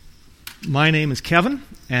My name is Kevin,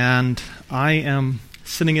 and I am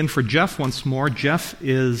sitting in for Jeff once more. Jeff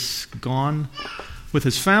is gone with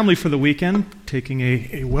his family for the weekend, taking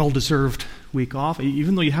a well-deserved week off.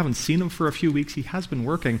 Even though you haven't seen him for a few weeks, he has been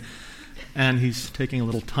working, and he's taking a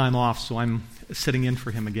little time off, so I'm sitting in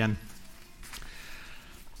for him again.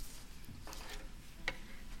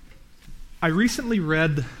 I recently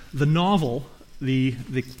read the novel, the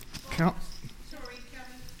Count... Sorry,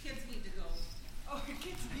 Kevin, kids need to go. Oh, your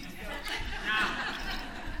kids need to go.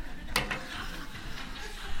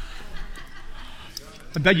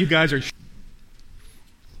 I bet you guys are...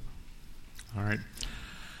 All right.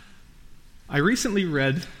 I recently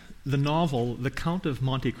read the novel The Count of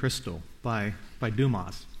Monte Cristo by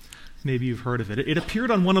Dumas. Maybe you've heard of it. It appeared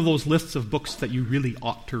on one of those lists of books that you really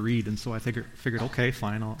ought to read, and so I figured okay,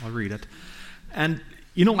 fine, I'll read it. And,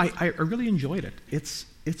 you know, I really enjoyed it.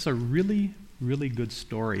 It's a really, really good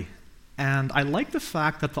story. And I like the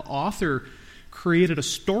fact that the author created a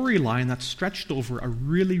storyline that stretched over a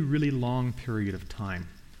really, really long period of time.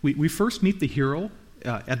 We first meet the hero,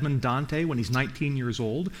 Edmond Dante, when he's 19 years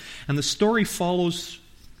old, and the story follows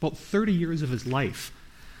about 30 years of his life.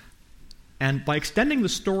 And by extending the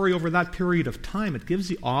story over that period of time, it gives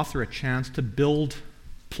the author a chance to build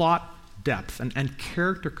plot depth and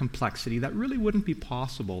character complexity that really wouldn't be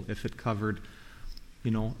possible if it covered,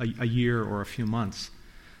 a year or a few months.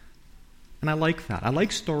 And I like that. I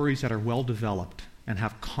like stories that are well developed and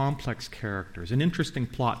have complex characters and interesting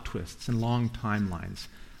plot twists and long timelines.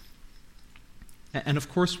 And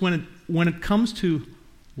of course, when it comes to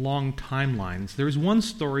long timelines, there's one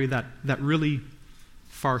story that really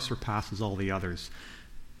far surpasses all the others.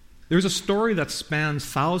 There's a story that spans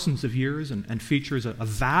thousands of years and features a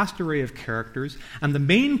vast array of characters, and the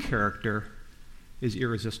main character is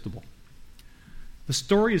irresistible. The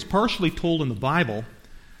story is partially told in the Bible.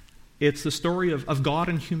 It's the story of God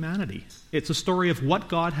and humanity. It's a story of what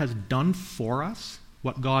God has done for us,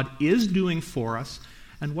 what God is doing for us,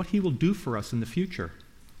 and what He will do for us in the future.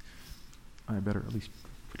 I better at least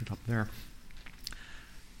put it up there.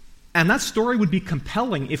 And that story would be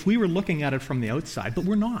compelling if we were looking at it from the outside, but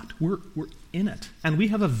we're not. We're in it. And we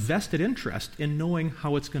have a vested interest in knowing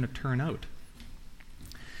how it's going to turn out.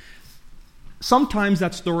 Sometimes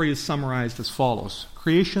that story is summarized as follows: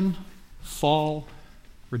 creation, fall,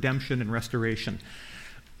 redemption, and restoration.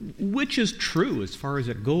 Which is true as far as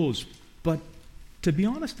it goes, but to be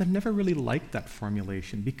honest, I've never really liked that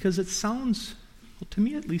formulation because it sounds, well, to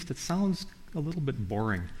me at least, it sounds a little bit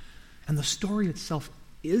boring. And the story itself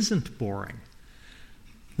isn't boring.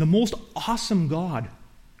 The most awesome God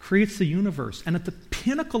creates the universe, and at the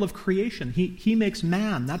pinnacle of creation, he makes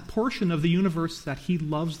man, that portion of the universe that He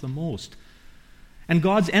loves the most. And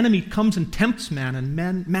God's enemy comes and tempts man, and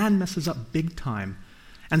man messes up big time.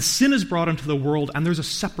 And sin is brought into the world, and there's a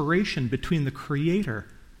separation between the Creator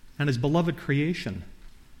and His beloved creation.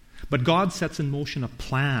 But God sets in motion a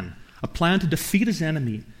plan to defeat His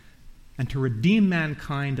enemy and to redeem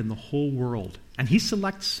mankind and the whole world. And He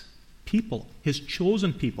selects people, His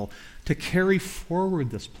chosen people, to carry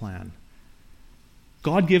forward this plan.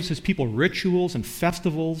 God gives His people rituals and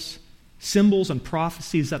festivals, symbols and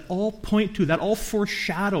prophecies that all point to, that all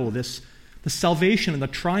foreshadow the salvation and the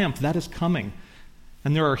triumph that is coming.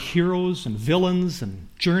 And there are heroes and villains and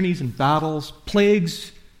journeys and battles,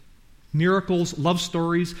 plagues, miracles, love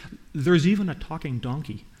stories. There's even a talking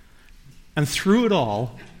donkey. And through it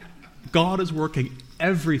all, God is working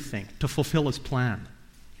everything to fulfill His plan.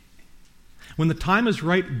 When the time is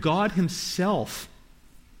right, God Himself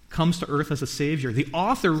comes to earth as a Savior, the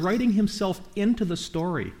author writing Himself into the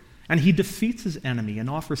story, and He defeats His enemy and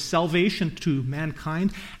offers salvation to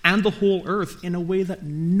mankind and the whole earth in a way that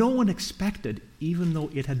no one expected, even though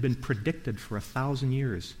it had been predicted for 1,000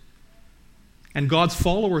 years. And God's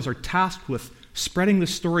followers are tasked with spreading the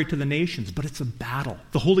story to the nations, but it's a battle.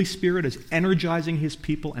 The Holy Spirit is energizing His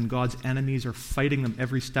people, and God's enemies are fighting them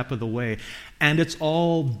every step of the way. And it's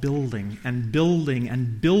all building and building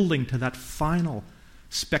and building to that final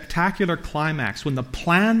spectacular climax when the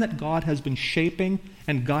plan that God has been shaping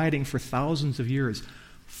and guiding for thousands of years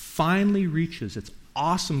finally reaches its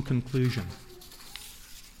awesome conclusion.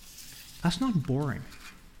 That's not boring.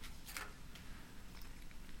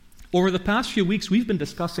 Over the past few weeks, we've been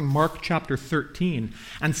discussing Mark chapter 13,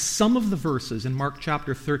 and some of the verses in Mark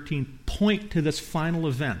chapter 13 point to this final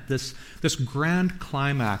event, this grand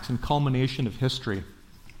climax and culmination of history.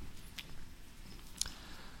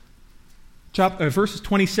 Verses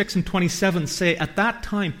 26 and 27 say, "At that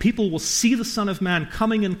time people will see the Son of Man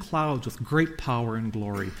coming in clouds with great power and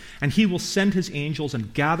glory, and He will send His angels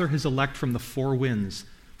and gather His elect from the four winds,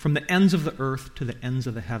 from the ends of the earth to the ends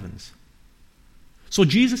of the heavens." So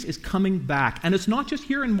Jesus is coming back. And it's not just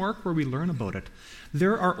here in Mark where we learn about it.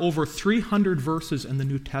 There are over 300 verses in the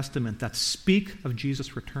New Testament that speak of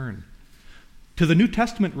Jesus' return. To the New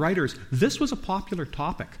Testament writers, this was a popular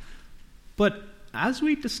topic. But as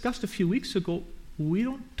we discussed a few weeks ago, we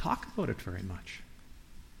don't talk about it very much.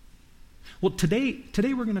 Well, today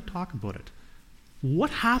we're going to talk about it.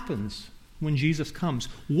 What happens when Jesus comes?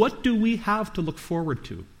 What do we have to look forward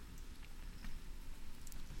to?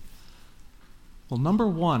 Well, number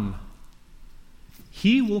one,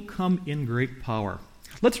 he will come in great power.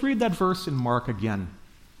 Let's read that verse in Mark again.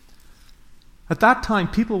 At that time,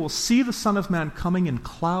 people will see the Son of Man coming in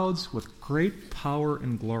clouds with great power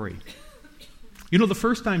and glory. You know, the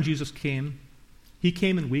first time Jesus came, he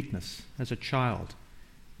came in weakness as a child,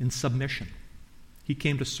 in submission. He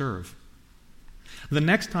came to serve. The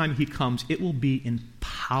next time he comes, it will be in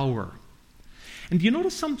power. And do you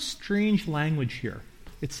notice some strange language here?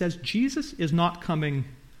 It says Jesus is not coming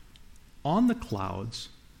on the clouds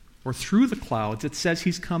or through the clouds. It says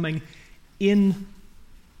he's coming in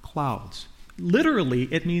clouds. Literally,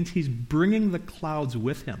 it means he's bringing the clouds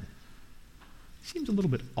with him. Seems a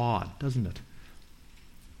little bit odd, doesn't it?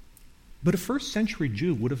 But a first century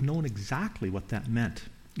Jew would have known exactly what that meant.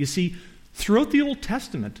 You see, throughout the Old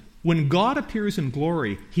Testament, when God appears in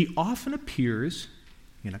glory, he often appears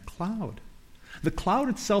in a cloud. The cloud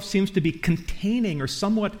itself seems to be containing or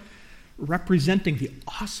somewhat representing the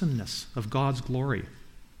awesomeness of God's glory.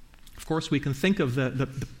 Of course, we can think of the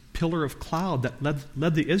pillar of cloud that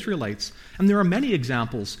led the Israelites, and there are many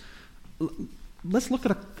examples. Let's look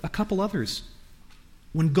at a couple others.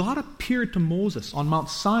 When God appeared to Moses on Mount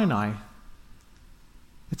Sinai,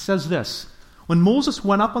 it says this: when Moses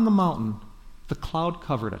went up on the mountain, the cloud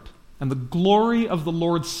covered it, and the glory of the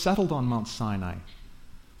Lord settled on Mount Sinai.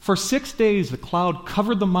 For 6 days the cloud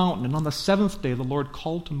covered the mountain, and on the seventh day the Lord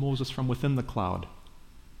called to Moses from within the cloud.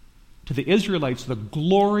 To the Israelites, the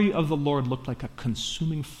glory of the Lord looked like a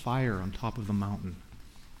consuming fire on top of the mountain.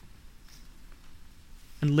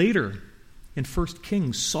 And later, in 1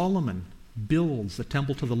 Kings, Solomon builds the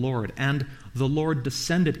temple to the Lord, and the Lord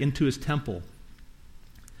descended into his temple.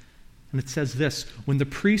 And it says this: when the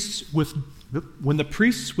priests withdrew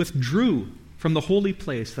from the holy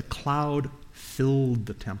place, the cloud filled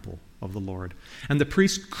the temple of the Lord. And the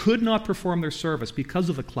priests could not perform their service because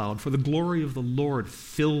of the cloud, for the glory of the Lord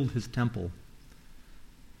filled his temple.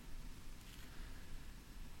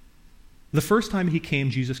 The first time he came,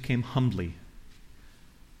 Jesus came humbly.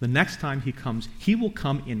 The next time he comes, he will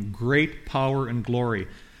come in great power and glory.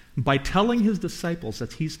 By telling his disciples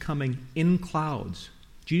that he's coming in clouds,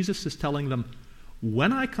 Jesus is telling them,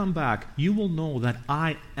 when I come back, you will know that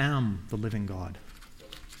I am the living God.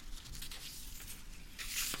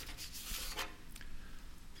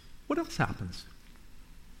 What else happens?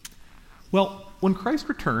 Well, when Christ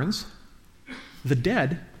returns, the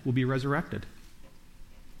dead will be resurrected.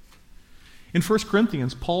 In 1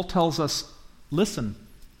 Corinthians, Paul tells us, listen,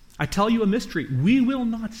 I tell you a mystery. We will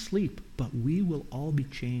not sleep, but we will all be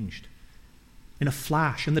changed. In a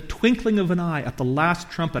flash, in the twinkling of an eye, at the last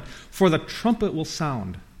trumpet. For the trumpet will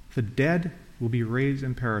sound. The dead will be raised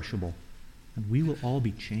imperishable, and we will all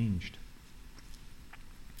be changed.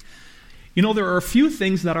 You know, there are a few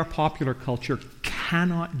things that our popular culture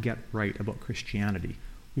cannot get right about Christianity.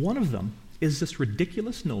 One of them is this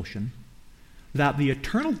ridiculous notion that the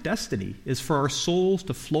eternal destiny is for our souls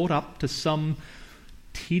to float up to some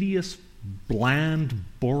tedious, bland,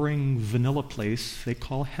 boring, vanilla place they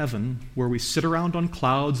call heaven, where we sit around on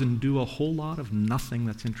clouds and do a whole lot of nothing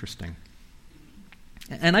that's interesting.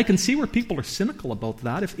 And I can see where people are cynical about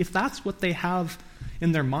that. If that's what they have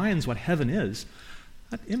in their minds, what heaven is,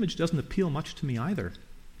 that image doesn't appeal much to me either.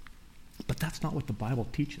 But that's not what the Bible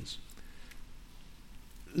teaches.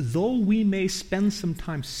 Though we may spend some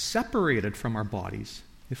time separated from our bodies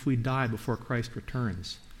if we die before Christ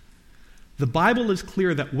returns, the Bible is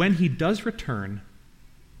clear that when he does return,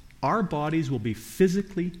 our bodies will be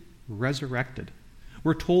physically resurrected.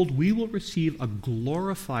 We're told we will receive a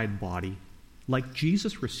glorified body like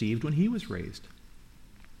Jesus received when he was raised.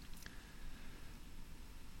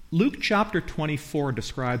 Luke chapter 24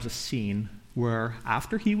 describes a scene where,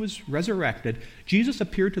 after he was resurrected, Jesus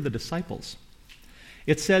appeared to the disciples.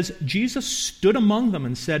 It says, Jesus stood among them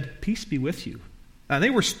and said, "Peace be with you." They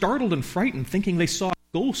were startled and frightened, thinking they saw a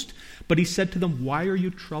ghost. But he said to them, "Why are you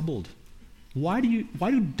troubled? Why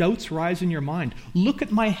do doubts rise in your mind? Look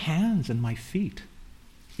at my hands and my feet.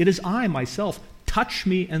 It is I myself. Touch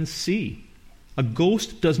me and see. A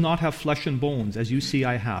ghost does not have flesh and bones, as you see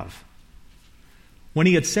I have." When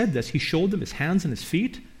he had said this, he showed them his hands and his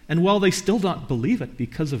feet, and while they still did not believe it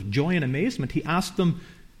because of joy and amazement, he asked them,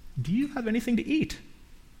 do you have anything to eat?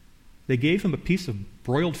 They gave him a piece of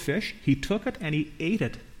broiled fish. He took it and he ate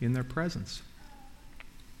it in their presence.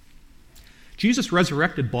 Jesus'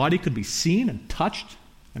 resurrected body could be seen and touched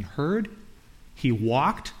and heard. He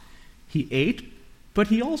walked, he ate, but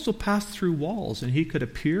he also passed through walls, and he could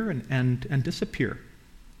appear and disappear.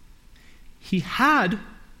 He had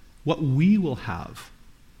what we will have,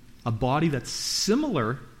 a body that's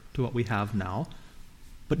similar to what we have now,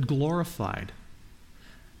 but glorified.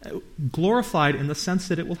 Glorified in the sense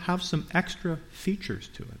that it will have some extra features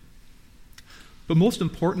to it. But most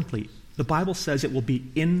importantly, the Bible says it will be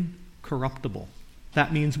incorruptible.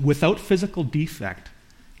 That means without physical defect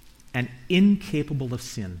and incapable of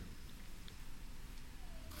sin.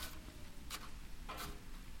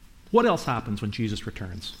 What else happens when Jesus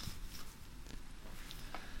returns?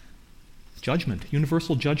 Judgment,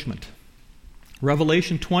 universal judgment.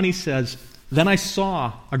 Revelation 20 says, "Then I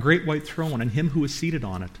saw a great white throne and him who was seated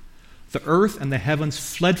on it. The earth and the heavens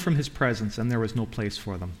fled from his presence, and there was no place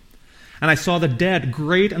for them. And I saw the dead,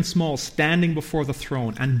 great and small, standing before the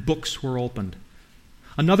throne, and books were opened.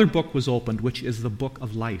 Another book was opened, which is the book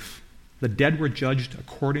of life. The dead were judged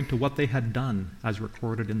according to what they had done, as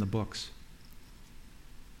recorded in the books."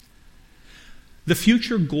 The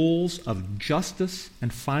future goals of justice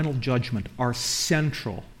and final judgment are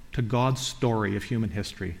central to God's story of human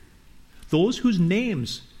history. Those whose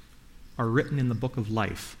names are written in the book of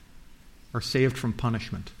life are saved from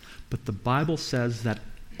punishment. But the Bible says that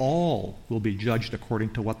all will be judged according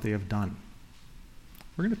to what they have done.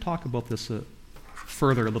 We're going to talk about this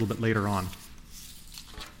further a little bit later on.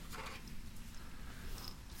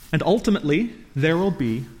 And ultimately, there will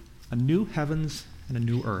be a new heavens and a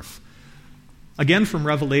new earth. Again from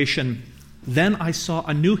Revelation, "Then I saw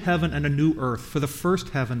a new heaven and a new earth, for the first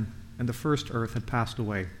heaven and the first earth had passed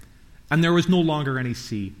away, and there was no longer any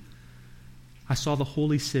sea. I saw the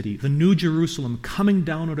holy city, the new Jerusalem, coming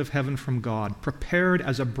down out of heaven from God, prepared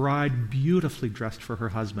as a bride beautifully dressed for her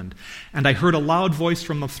husband. And I heard a loud voice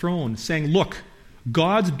from the throne saying, 'Look,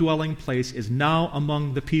 God's dwelling place is now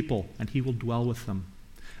among the people, and he will dwell with them.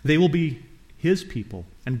 They will be his people,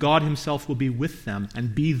 and God himself will be with them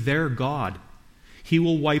and be their God. He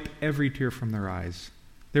will wipe every tear from their eyes.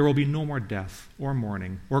 There will be no more death, or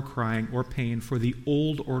mourning, or crying, or pain, for the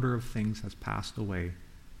old order of things has passed away.'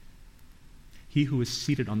 He who is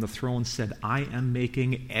seated on the throne said, 'I am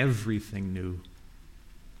making everything new.'"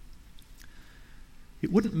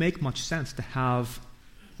 It wouldn't make much sense to have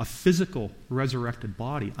a physical resurrected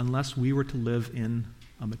body unless we were to live in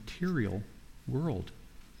a material world.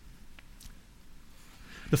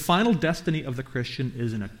 The final destiny of the Christian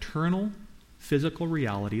is an eternal physical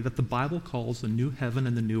reality that the Bible calls the new heaven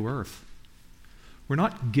and the new earth. We're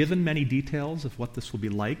not given many details of what this will be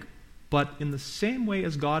like, but in the same way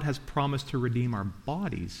as God has promised to redeem our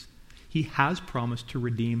bodies, he has promised to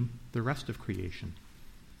redeem the rest of creation.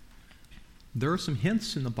 There are some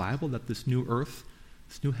hints in the Bible that this new earth,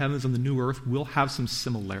 this new heavens and the new earth will have some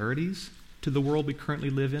similarities to the world we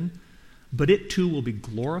currently live in, but it too will be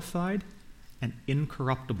glorified and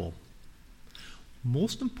incorruptible.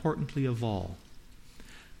 Most importantly of all,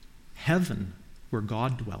 heaven, where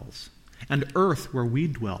God dwells, and earth, where we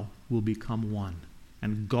dwell, will become one,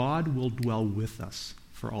 and God will dwell with us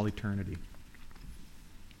for all eternity.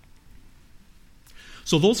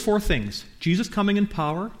 So those four things, Jesus coming in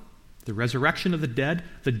power, the resurrection of the dead,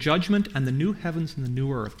 the judgment, and the new heavens and the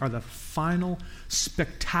new earth, are the final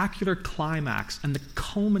spectacular climax and the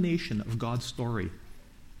culmination of God's story.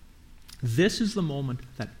 This is the moment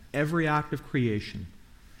that every act of creation,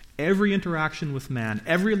 every interaction with man,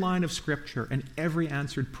 every line of Scripture, and every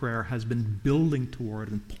answered prayer has been building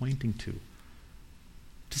toward and pointing to.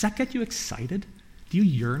 Does that get you excited? Do you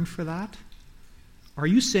yearn for that? Are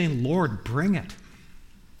you saying, "Lord, bring it"?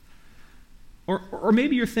 Or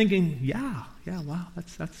maybe you're thinking, yeah, wow,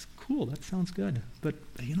 that's cool, that sounds good. But,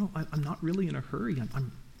 I'm not really in a hurry.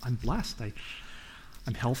 I'm blessed.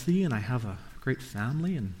 I'm healthy, and I have a great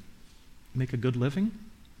family, and make a good living.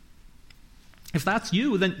 If that's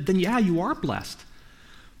you, then yeah, you are blessed.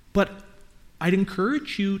 But I'd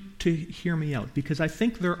encourage you to hear me out, because I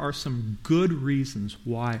think there are some good reasons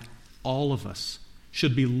why all of us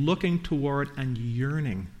should be looking toward and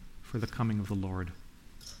yearning for the coming of the Lord.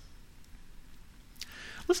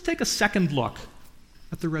 Let's take a second look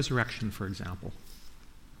at the resurrection, for example.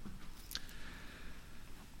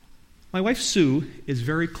 My wife Sue is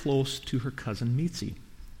very close to her cousin Mitzi.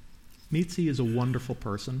 Mitzi is a wonderful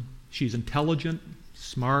person. She's intelligent,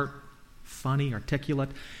 smart, funny,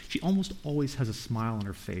 articulate. She almost always has a smile on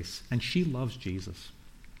her face, and she loves Jesus.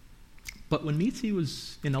 But when Mitzi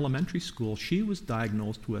was in elementary school, she was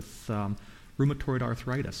diagnosed with rheumatoid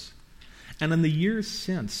arthritis. And in the years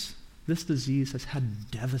since, this disease has had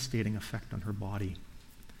a devastating effect on her body.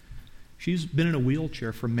 She's been in a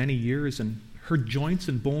wheelchair for many years, and her joints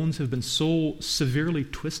and bones have been so severely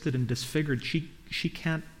twisted and disfigured, she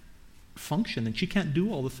can't function, and she can't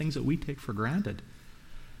do all the things that we take for granted.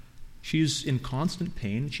 She's in constant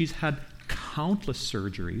pain. She's had countless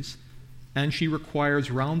surgeries, and she requires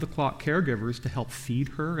round-the-clock caregivers to help feed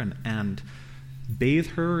her and bathe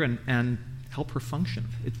her and help her function.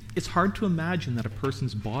 It's hard to imagine that a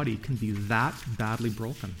person's body can be that badly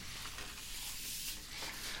broken.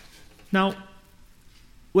 Now,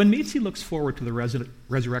 when Mitzi looks forward to the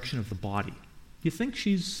resurrection of the body, you think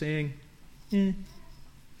she's saying,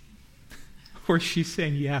 or she's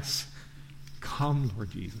saying, yes, come,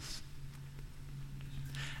 Lord Jesus.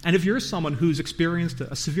 And if you're someone who's experienced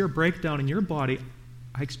a severe breakdown in your body,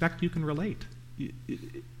 I expect you can relate.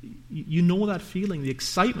 You know that feeling, the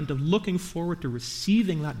excitement of looking forward to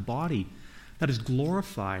receiving that body that is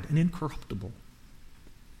glorified and incorruptible.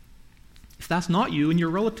 If that's not you and you're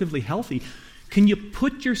relatively healthy, can you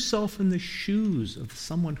put yourself in the shoes of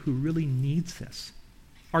someone who really needs this?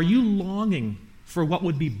 Are you longing for what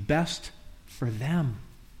would be best for them?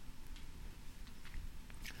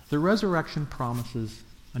 The resurrection promises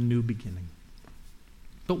a new beginning.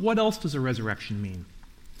 But what else does a resurrection mean?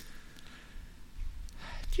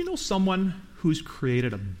 Do you know someone who's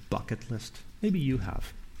created a bucket list? Maybe you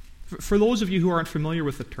have. For those of you who aren't familiar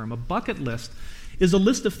with the term, a bucket list is a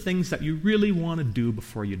list of things that you really want to do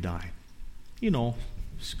before you die. You know,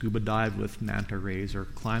 scuba dive with manta rays, or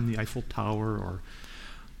climb the Eiffel Tower,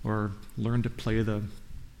 or learn to play the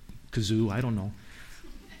kazoo, I don't know.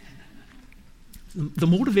 The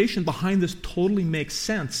motivation behind this totally makes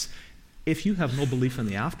sense if you have no belief in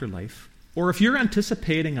the afterlife, or if you're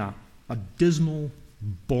anticipating a dismal,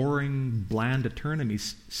 boring, bland eternity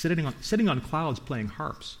sitting on clouds playing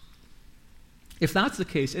harps. If that's the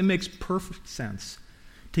case, it makes perfect sense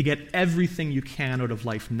to get everything you can out of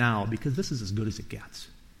life now, because this is as good as it gets.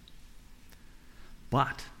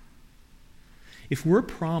 But if we're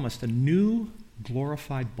promised a new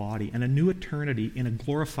glorified body and a new eternity in a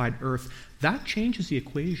glorified earth, that changes the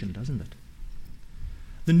equation, doesn't it?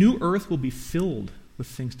 The new earth will be filled with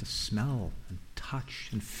things to smell and touch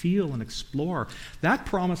and feel and explore. That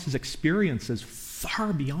promises experiences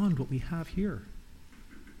far beyond what we have here.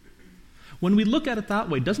 When we look at it that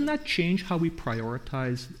way, doesn't that change how we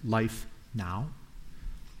prioritize life now?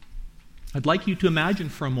 I'd like you to imagine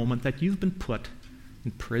for a moment that you've been put in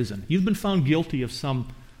prison. You've been found guilty of some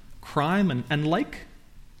crime, and like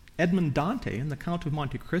Edmond Dante in The Count of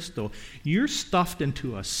Monte Cristo, you're stuffed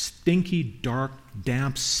into a stinky, dark,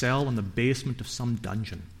 damp cell in the basement of some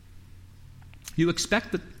dungeon. You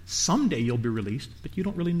expect that someday you'll be released, but you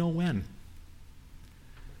don't really know when.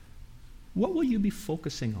 What will you be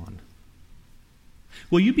focusing on?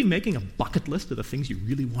 Will you be making a bucket list of the things you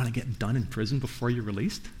really want to get done in prison before you're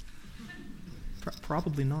released?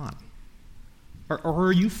 Probably not. Or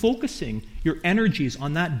are you focusing your energies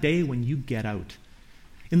on that day when you get out?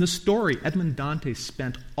 In the story, Edmond Dante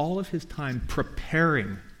spent all of his time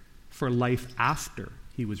preparing for life after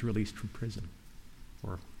he was released from prison,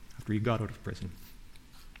 or after he got out of prison.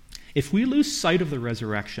 If we lose sight of the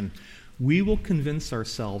resurrection, we will convince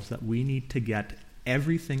ourselves that we need to get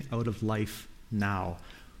everything out of life now.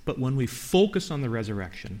 But when we focus on the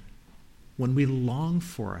resurrection, when we long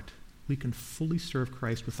for it, we can fully serve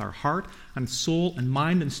Christ with our heart and soul and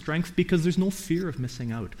mind and strength, because there's no fear of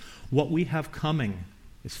missing out. What we have coming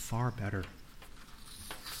is far better.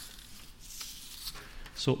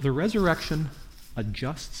 So the resurrection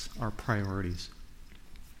adjusts our priorities.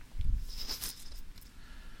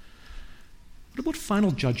 What about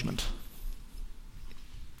final judgment?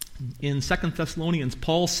 In 2 Thessalonians,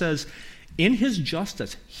 Paul says, in his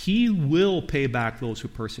justice, he will pay back those who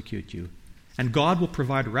persecute you. And God will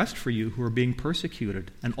provide rest for you who are being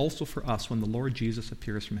persecuted, and also for us when the Lord Jesus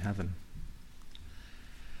appears from heaven.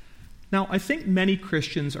 Now, I think many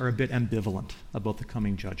Christians are a bit ambivalent about the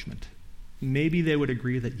coming judgment. Maybe they would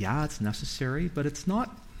agree that, yeah, it's necessary, but it's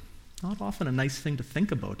not often a nice thing to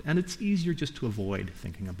think about, and it's easier just to avoid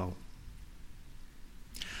thinking about.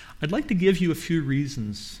 I'd like to give you a few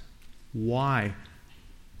reasons why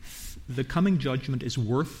the coming judgment is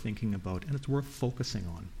worth thinking about and it's worth focusing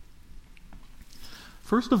on.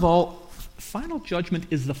 First of all, final judgment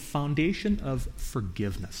is the foundation of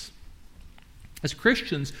forgiveness. As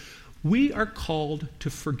Christians, we are called to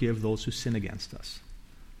forgive those who sin against us.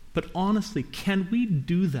 But honestly, can we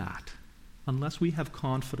do that unless we have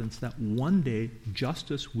confidence that one day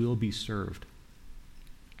justice will be served?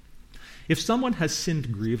 If someone has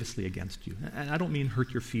sinned grievously against you, and I don't mean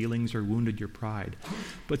hurt your feelings or wounded your pride,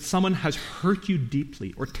 but someone has hurt you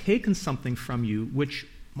deeply or taken something from you which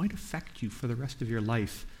might affect you for the rest of your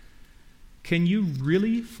life, can you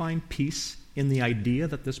really find peace in the idea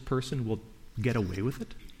that this person will get away with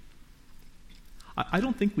it? I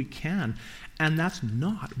don't think we can, and that's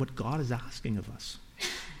not what God is asking of us.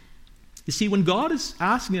 You see, when God is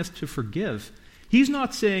asking us to forgive, He's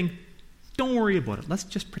not saying, don't worry about it, let's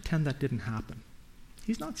just pretend that didn't happen.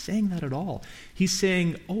 He's not saying that at all. He's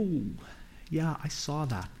saying, oh, yeah, I saw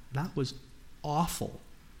that. That was awful.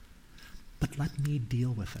 But let me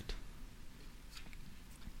deal with it.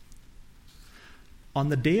 On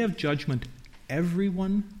the day of judgment,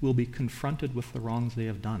 everyone will be confronted with the wrongs they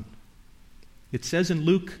have done. It says in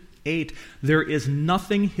Luke 8, there is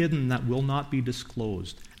nothing hidden that will not be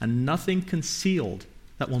disclosed, and nothing concealed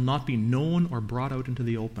that will not be known or brought out into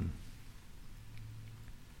the open.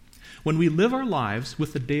 When we live our lives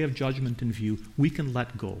with the day of judgment in view, we can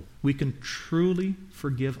let go. We can truly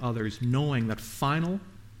forgive others, knowing that final,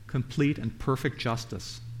 complete, and perfect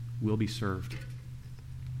justice will be served.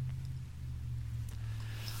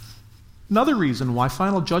 Another reason why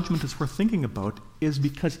final judgment is worth thinking about is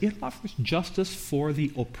because it offers justice for the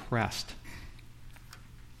oppressed.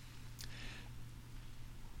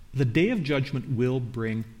 The day of judgment will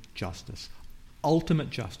bring justice, ultimate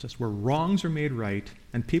justice, where wrongs are made right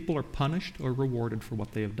and people are punished or rewarded for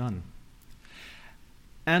what they have done.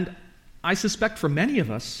 And I suspect for many of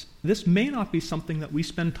us, this may not be something that we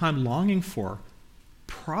spend time longing for,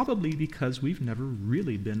 probably because we've never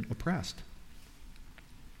really been oppressed.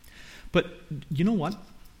 But you know what?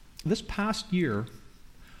 This past year,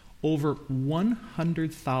 over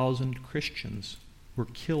 100,000 Christians were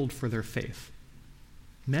killed for their faith.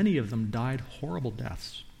 Many of them died horrible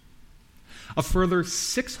deaths. A further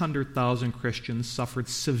 600,000 Christians suffered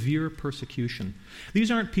severe persecution.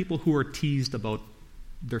 These aren't people who are teased about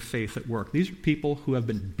their faith at work. These are people who have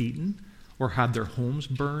been beaten or had their homes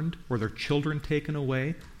burned or their children taken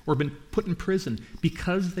away or been put in prison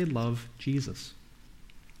because they love Jesus.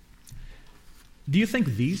 Do you think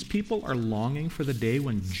these people are longing for the day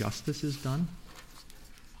when justice is done?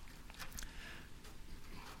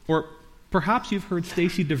 Or perhaps you've heard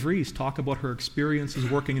Stacey DeVries talk about her experiences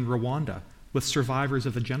working in Rwanda with survivors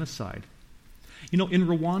of the genocide. You know, in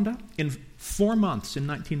Rwanda, in 4 months in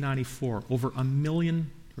 1994,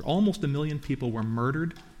 almost a million people were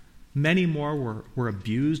murdered. Many more were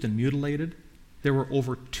abused and mutilated. There were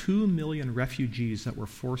over 2 million refugees that were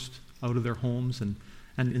forced out of their homes and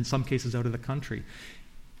in some cases out of the country.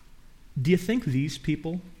 Do you think these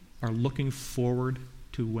people are looking forward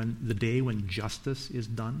to the day when justice is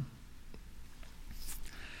done?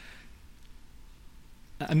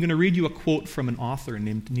 I'm going to read you a quote from an author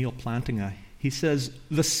named Neil Plantinga. He says,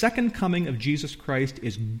 "The second coming of Jesus Christ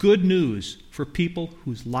is good news for people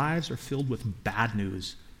whose lives are filled with bad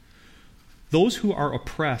news. Those who are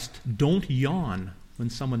oppressed don't yawn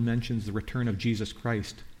when someone mentions the return of Jesus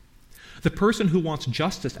Christ. The person who wants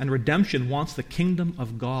justice and redemption wants the kingdom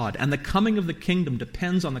of God, and the coming of the kingdom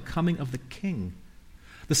depends on the coming of the King.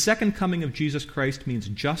 The second coming of Jesus Christ means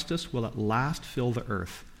justice will at last fill the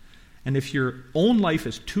earth. And if your own life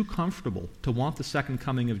is too comfortable to want the second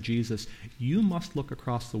coming of Jesus, you must look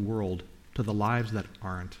across the world to the lives that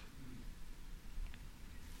aren't."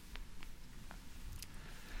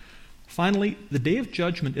 Finally, the day of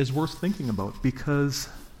judgment is worth thinking about because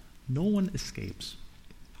no one escapes.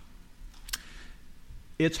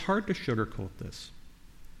 It's hard to sugarcoat this.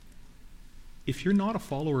 If you're not a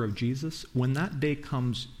follower of Jesus, when that day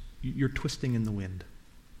comes, you're twisting in the wind.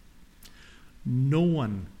 No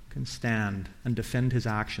one can stand and defend his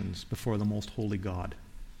actions before the most holy God.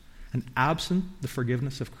 And absent the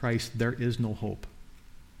forgiveness of Christ, there is no hope.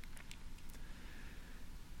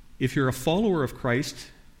 If you're a follower of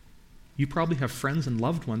Christ, you probably have friends and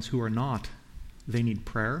loved ones who are not. They need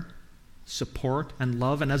prayer, support, and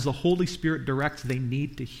love, and as the Holy Spirit directs, they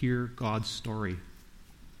need to hear God's story.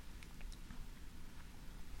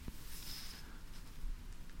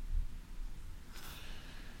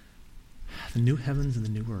 The new heavens and the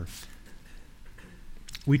new earth.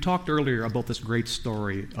 We talked earlier about this great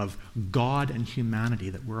story of God and humanity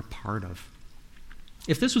that we're a part of.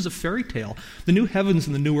 If this was a fairy tale, the new heavens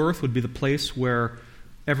and the new earth would be the place where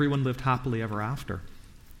everyone lived happily ever after.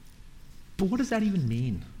 But what does that even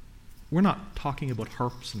mean? We're not talking about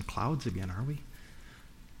harps and clouds again, are we?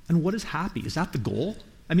 And what is happy? Is that the goal?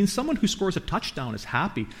 I mean, someone who scores a touchdown is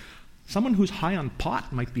happy. Someone who's high on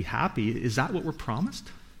pot might be happy. Is that what we're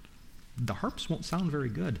promised? The harps won't sound very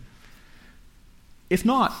good. If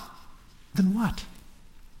not, then what?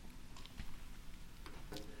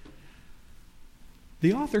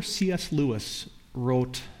 The author C.S. Lewis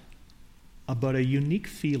wrote about a unique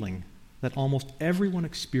feeling that almost everyone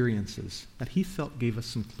experiences that he felt gave us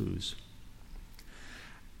some clues.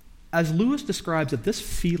 As Lewis describes it, this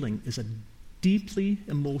feeling is a deeply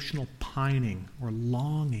emotional pining or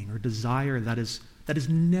longing or desire that is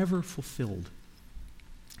never fulfilled.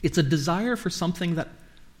 It's a desire for something that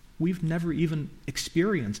we've never even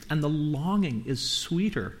experienced, and the longing is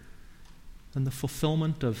sweeter than the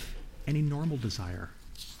fulfillment of any normal desire.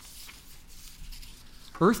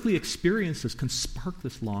 Earthly experiences can spark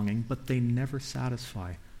this longing, but they never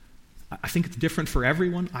satisfy. I think it's different for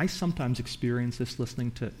everyone. I sometimes experience this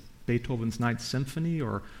listening to Beethoven's Ninth Symphony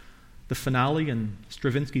or the finale in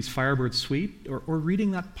Stravinsky's Firebird Suite, or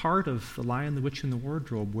reading that part of The Lion, the Witch, and the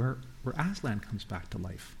Wardrobe where Aslan comes back to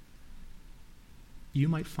life. You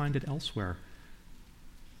might find it elsewhere.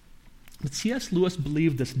 But C.S. Lewis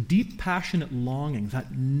believed this deep, passionate longing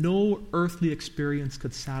that no earthly experience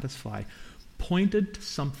could satisfy pointed to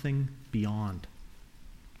something beyond.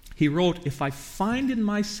 He wrote, "If I find in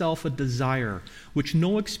myself a desire which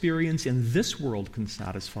no experience in this world can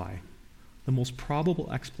satisfy, the most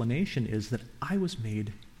probable explanation is that I was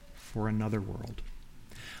made for another world."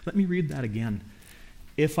 Let me read that again.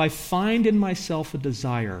 "If I find in myself a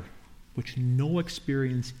desire which no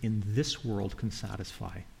experience in this world can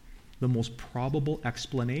satisfy, the most probable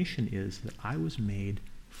explanation is that I was made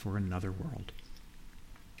for another world."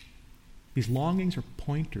 These longings are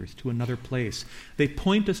pointers to another place. They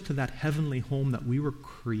point us to that heavenly home that we were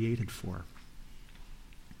created for.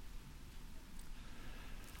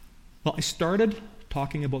 Well, I started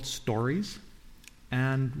talking about stories,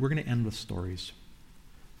 and we're going to end with stories.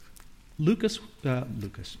 C.S.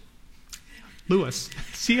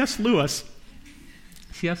 Lewis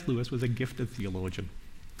was a gifted theologian,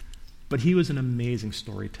 but he was an amazing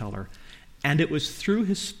storyteller. And it was through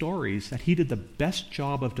his stories that he did the best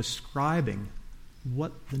job of describing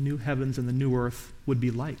what the new heavens and the new earth would be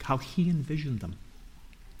like, how he envisioned them.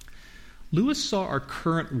 Lewis saw our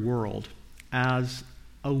current world as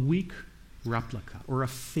a weak replica or a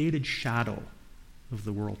faded shadow of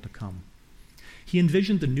the world to come. He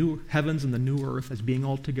envisioned the new heavens and the new earth as being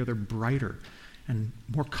altogether brighter and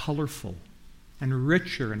more colorful and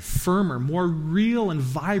richer and firmer, more real and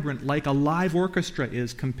vibrant, like a live orchestra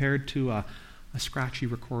is compared to a scratchy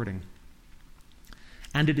recording.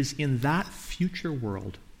 And it is in that future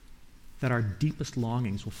world that our deepest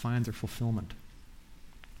longings will find their fulfillment.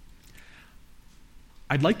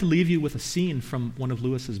 I'd like to leave you with a scene from one of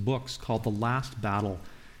Lewis's books called The Last Battle.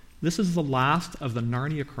 This is the last of the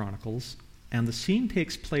Narnia Chronicles, and the scene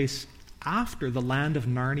takes place after the land of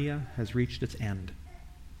Narnia has reached its end.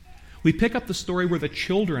 We pick up the story where the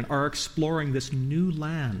children are exploring this new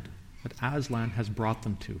land that Aslan has brought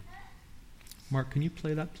them to. Mark, can you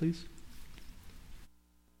play that, please?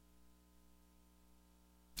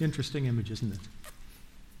 Interesting image, isn't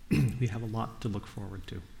it? We have a lot to look forward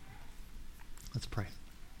to. Let's pray.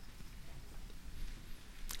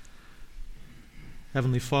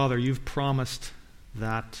 Heavenly Father, you've promised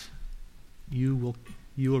that you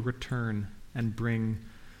will return and bring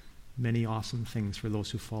many awesome things for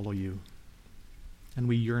those who follow you. And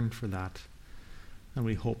we yearn for that, and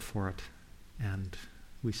we hope for it. And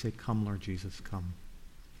we say, "Come, Lord Jesus, come."